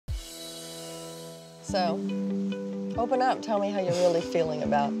So, open up. Tell me how you're really feeling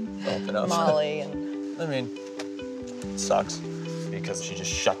about Molly. I mean, it sucks because she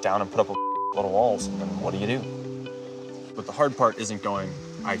just shut down and put up little walls, and then what do you do? But the hard part isn't going,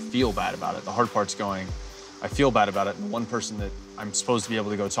 I feel bad about it. The hard part's going, I feel bad about it, and the one person that I'm supposed to be able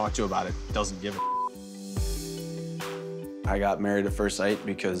to go talk to about it doesn't give a. I got married at first sight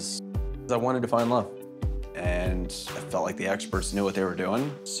because I wanted to find love. And I felt like the experts knew what they were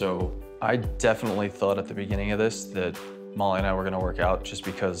doing. So I definitely thought at the beginning of this that Molly and I were gonna work out just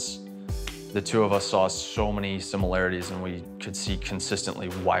because the two of us saw so many similarities and we could see consistently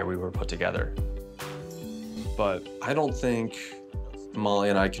why we were put together. But I don't think Molly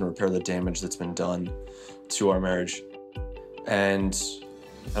and I can repair the damage that's been done to our marriage. And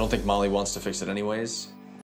I don't think Molly wants to fix it anyways.